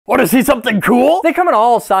Want to see something cool? They come in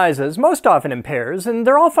all sizes, most often in pairs, and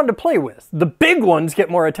they're all fun to play with. The big ones get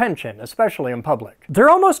more attention, especially in public. They're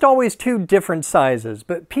almost always two different sizes,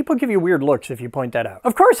 but people give you weird looks if you point that out.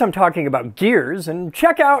 Of course I'm talking about gears, and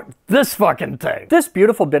check out this fucking thing. This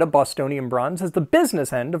beautiful bit of Bostonian bronze is the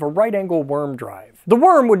business end of a right-angle worm drive. The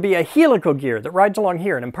worm would be a helical gear that rides along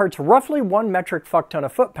here and imparts roughly 1 metric fuckton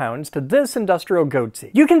of foot-pounds to this industrial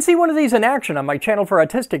goatsy. You can see one of these in action on my channel for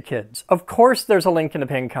autistic kids. Of course there's a link in the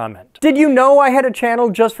pinned comment. Did you know I had a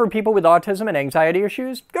channel just for people with autism and anxiety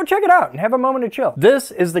issues? Go check it out and have a moment of chill.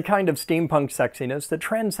 This is the kind of steampunk sexiness that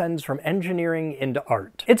transcends from engineering into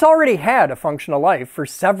art. It's already had a functional life for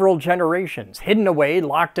several generations, hidden away,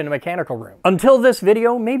 locked in a mechanical room. Until this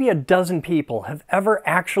video, maybe a dozen people have ever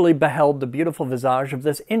actually beheld the beautiful visage of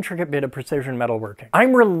this intricate bit of precision metalworking.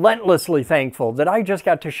 I'm relentlessly thankful that I just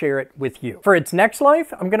got to share it with you. For its next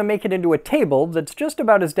life, I'm gonna make it into a table that's just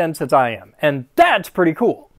about as dense as I am, and that's pretty cool.